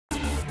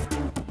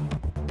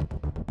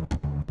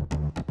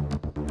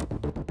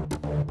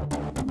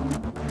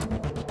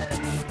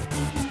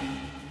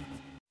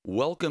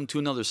Welcome to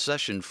another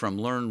session from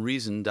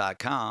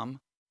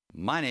LearnReason.com.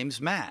 My name's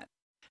Matt.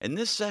 In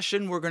this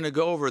session, we're going to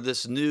go over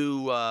this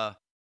new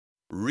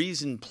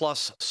Reason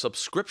Plus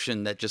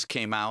subscription that just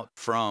came out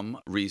from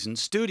Reason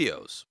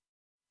Studios.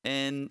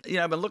 And,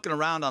 I've been looking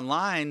around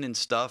online and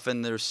stuff,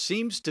 and there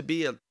seems to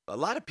be a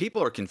lot of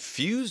people are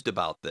confused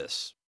about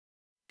this.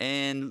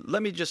 And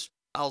let me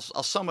I'll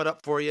sum it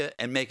up for you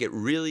and make it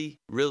really,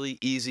 really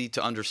easy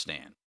to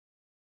understand.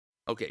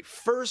 Okay,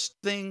 first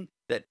thing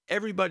that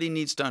everybody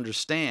needs to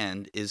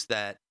understand is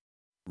that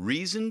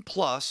Reason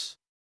Plus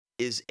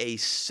is a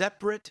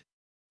separate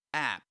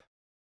app.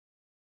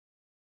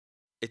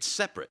 It's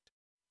separate.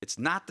 It's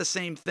not the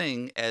same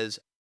thing as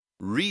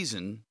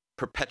Reason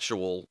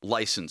perpetual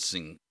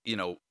licensing,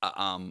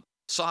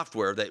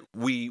 software that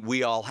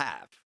we all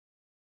have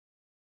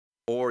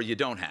or you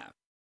don't have.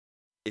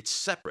 It's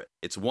separate.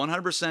 It's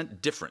 100%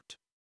 different.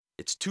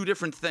 It's two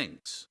different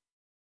things.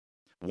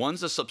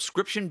 One's a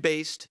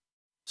subscription-based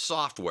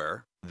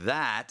software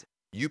that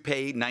you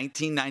pay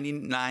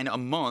 $19.99 a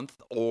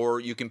month, or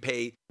you can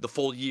pay the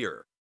full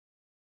year.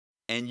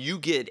 And you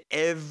get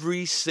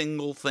every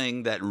single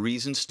thing that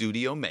Reason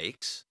Studio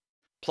makes,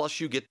 plus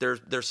you get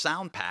their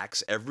sound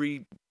packs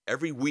every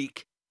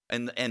week,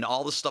 and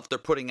all the stuff they're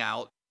putting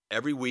out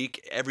every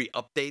week, every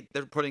update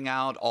they're putting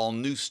out, all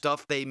new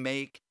stuff they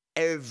make,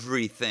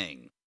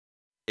 everything.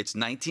 It's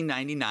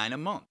 $19.99 a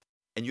month,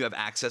 and you have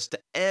access to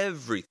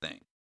everything.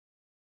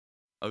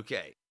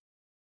 Okay.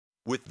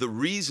 With the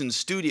Reason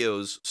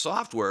Studios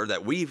software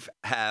that we've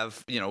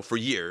have, for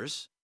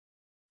years,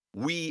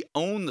 we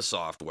own the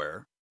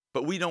software,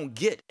 but we don't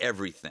get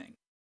everything.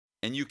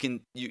 And you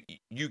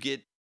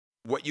get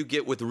what you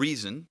get with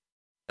Reason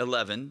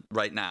 11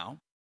 right now,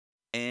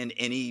 and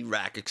any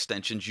rack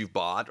extensions you've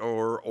bought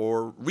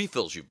or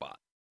refills you've bought.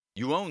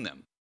 You own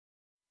them.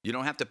 You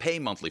don't have to pay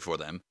monthly for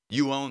them.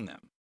 You own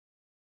them.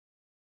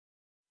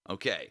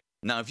 Okay.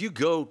 Now, if you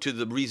go to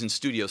the Reason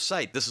Studio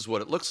site, this is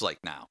what it looks like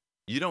now.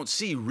 You don't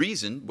see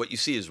Reason. What you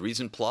see is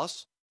Reason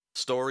Plus,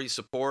 story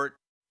support,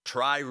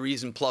 try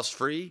Reason Plus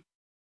free,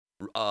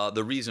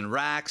 the Reason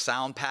rack,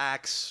 sound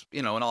packs,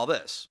 and all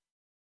this.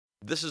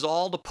 This is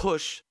all to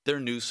push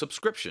their new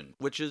subscription,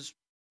 which is,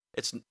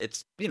 it's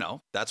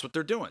that's what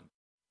they're doing.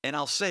 And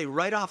I'll say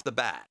right off the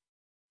bat,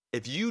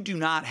 if you do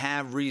not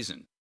have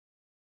Reason,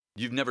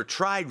 you've never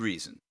tried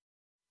Reason,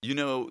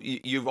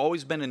 you've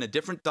always been in a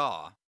different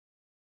DAW,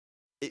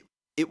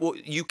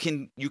 you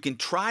can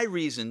try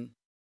Reason.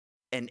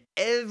 And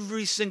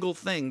every single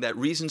thing that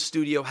Reason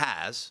Studio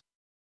has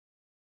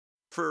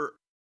for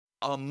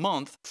a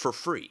month for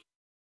free.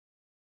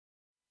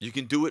 You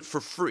can do it for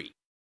free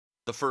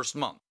the first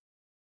month.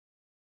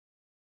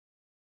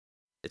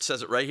 It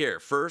says it right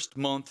here, first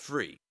month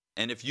free.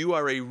 And if you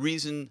are a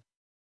Reason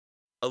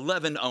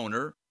 11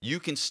 owner, you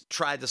can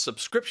try the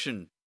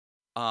subscription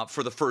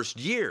for the first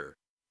year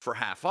for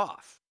half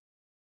off.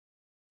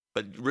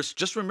 But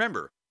just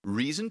remember,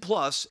 Reason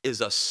Plus is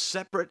a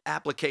separate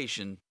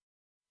application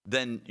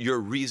than your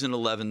Reason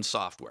 11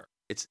 software.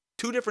 It's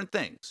two different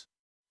things.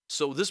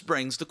 So this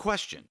brings the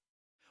question.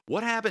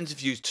 What happens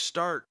if you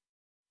start,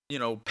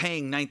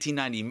 paying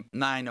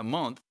 $19.99 a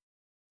month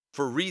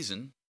for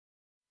Reason,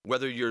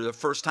 whether you're the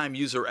first time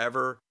user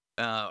ever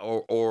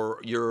or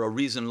you're a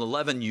Reason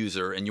 11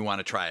 user and you want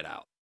to try it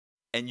out,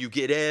 and you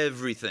get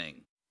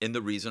everything in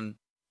the Reason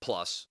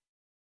Plus,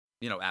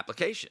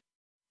 application.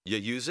 You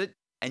use it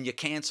and you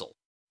cancel.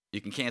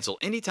 You can cancel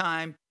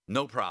anytime,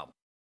 no problem.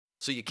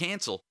 So you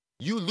cancel.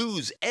 You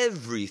lose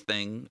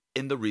everything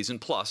in the Reason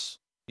Plus.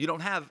 You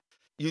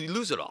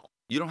lose it all.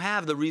 You don't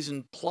have the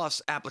Reason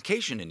Plus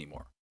application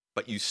anymore,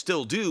 but you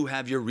still do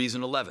have your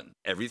Reason 11.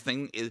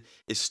 Everything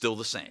is still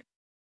the same.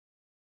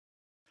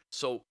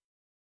 So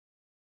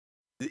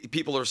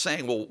people are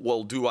saying,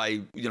 well, do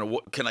I,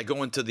 can I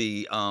go into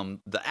the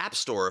App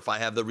Store if I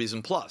have the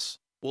Reason Plus?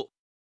 Well,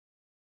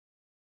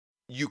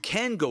 you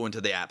can go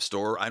into the App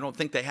Store. I don't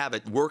think they have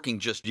it working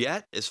just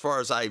yet. As far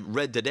as I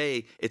read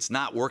today, it's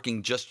not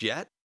working just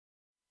yet.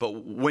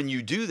 But when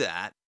you do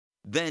that,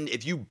 then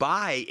if you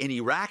buy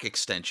any rack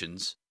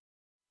extensions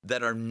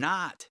that are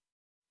not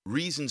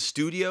Reason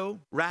Studio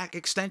rack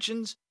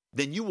extensions,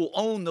 then you will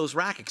own those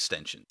rack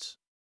extensions.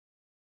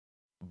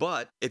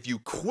 But if you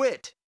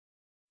quit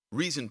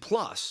Reason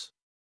Plus,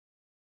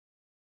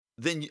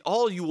 then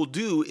all you will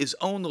do is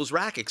own those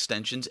rack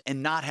extensions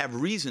and not have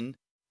Reason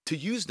to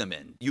use them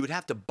in. You would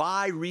have to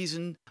buy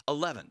Reason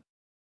 11.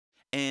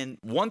 And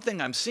one thing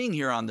I'm seeing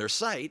here on their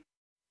site,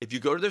 if you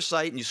go to their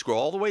site and you scroll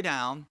all the way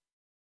down,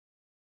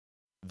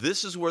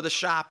 this is where the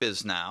shop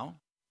is now,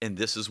 and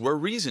this is where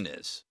Reason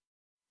is.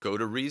 Go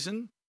to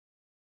Reason,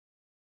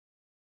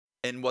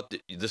 and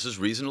this is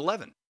Reason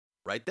 11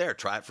 right there.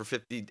 Try it for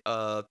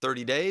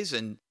 30 days,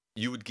 and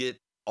you would get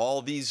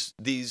all these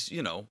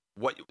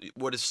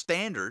what is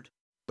standard,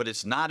 but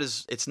it's not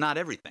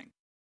everything.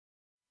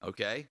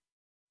 Okay,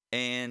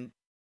 and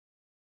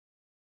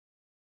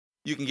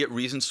you can get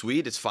Reason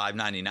Suite. It's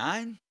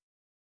 $5.99.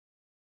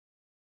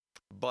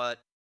 But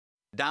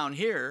down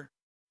here,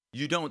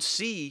 you don't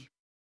see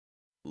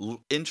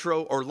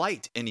intro or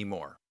light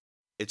anymore.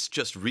 It's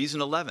just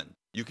Reason 11.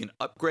 You can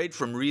upgrade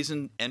from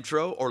Reason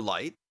Intro or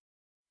Lite,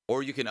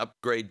 or you can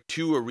upgrade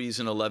to a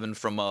Reason 11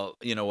 from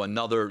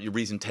another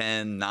Reason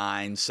 10,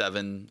 9,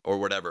 7, or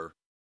whatever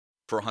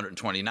for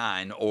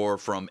 129, or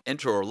from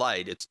Intro or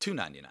Lite, it's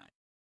 $299.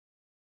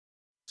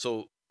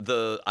 So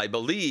I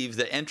believe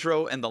the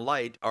Intro and the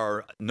Lite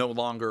are no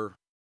longer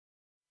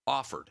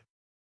offered.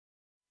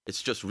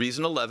 It's just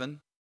Reason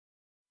 11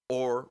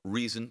 or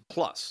Reason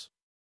Plus.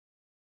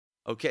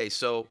 Okay,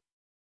 so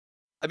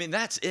I mean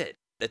that's it.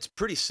 It's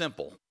pretty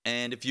simple.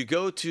 And if you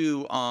go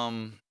to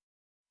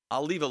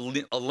I'll leave a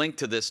link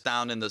to this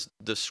down in the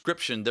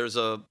description. There's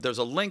a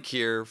link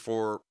here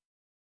for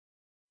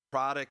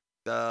product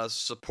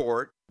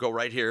support. Go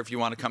right here if you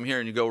want to come here,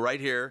 and you go right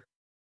here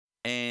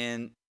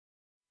and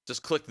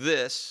just click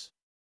this,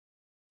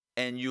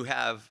 and you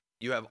have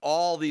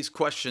all these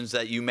questions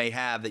that you may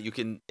have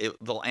that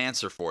they'll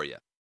answer for you.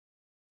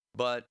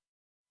 But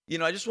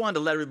I just wanted to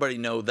let everybody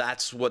know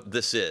that's what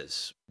this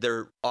is.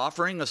 They're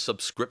offering a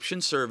subscription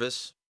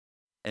service,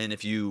 and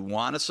if you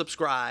want to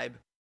subscribe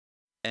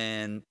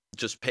and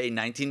just pay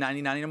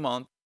 $19.99 a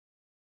month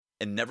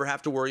and never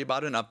have to worry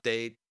about an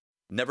update,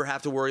 never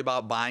have to worry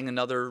about buying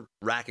another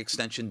rack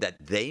extension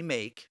that they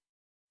make.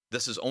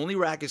 This is only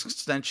rack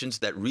extensions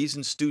that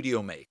Reason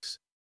Studio makes,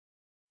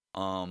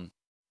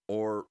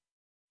 or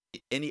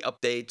any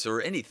updates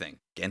or anything,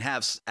 and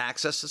have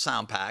access to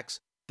sound packs,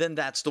 then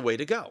that's the way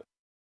to go.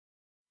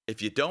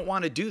 If you don't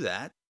want to do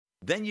that,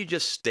 then you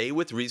just stay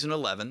with Reason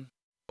 11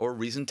 or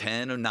Reason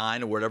 10 or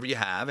 9 or whatever you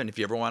have. And if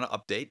you ever want to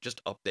update,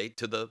 just update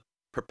to the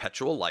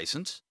perpetual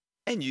license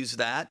and use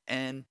that,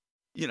 and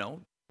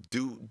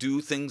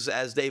do things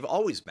as they've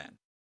always been.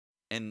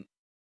 And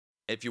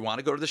if you want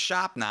to go to the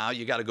shop now,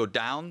 you got to go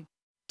down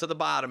to the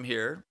bottom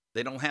here.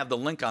 They don't have the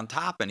link on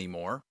top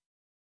anymore.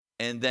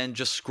 And then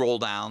just scroll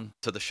down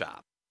to the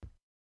shop.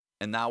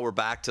 And now we're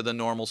back to the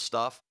normal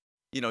stuff.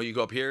 You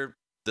go up here.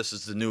 This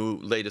is the new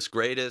latest,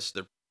 greatest.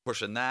 They're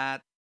pushing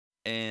that.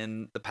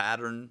 And the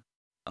pattern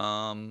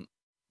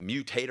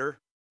mutator.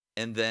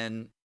 And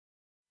then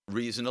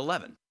Reason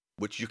 11,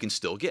 which you can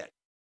still get.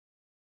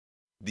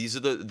 These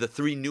are the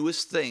three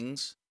newest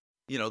things.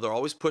 They're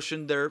always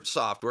pushing their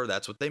software.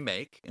 That's what they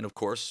make. And of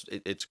course,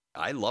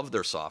 I love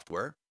their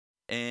software.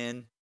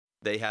 And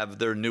they have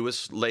their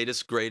newest,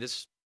 latest,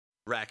 greatest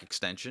rack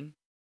extension,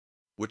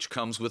 which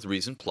comes with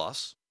Reason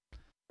Plus.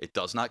 It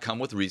does not come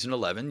with Reason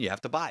 11. You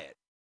have to buy it.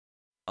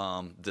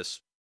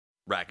 This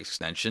rack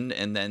extension.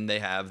 And then they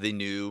have the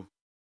new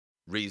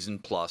Reason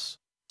Plus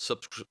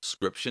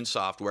subscription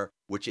software,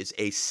 which is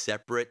a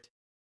separate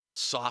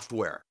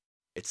software.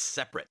 It's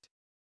separate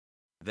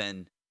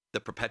than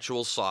the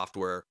perpetual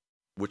software,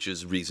 which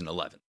is Reason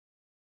 11.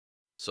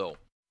 So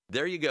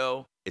there you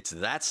go. It's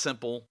that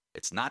simple.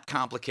 It's not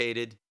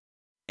complicated.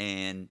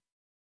 And,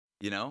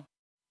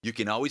 you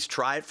can always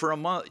try it for a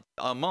month.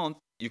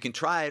 You can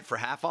try it for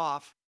half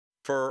off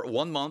for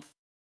 1 month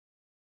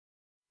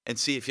and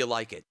see if you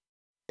like it.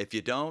 If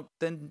you don't,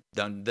 then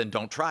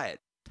don't try it.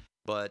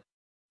 But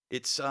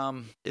it's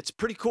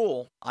pretty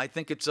cool. I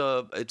think it's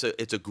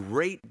a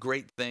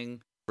great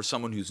thing for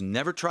someone who's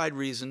never tried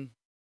Reason.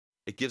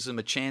 It gives them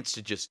a chance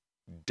to just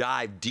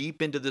dive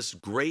deep into this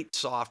great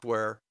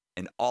software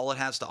and all it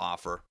has to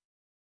offer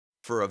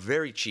for a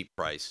very cheap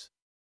price,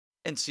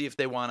 and see if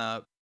they want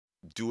to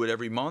do it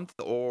every month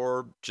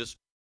or just,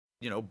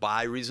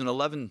 buy Reason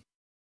 11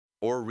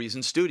 or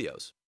Reason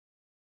Studios.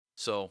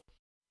 So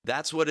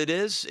that's what it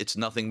is. It's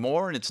nothing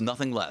more and it's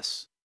nothing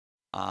less.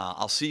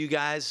 I'll see you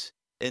guys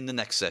in the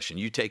next session.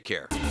 You take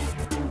care.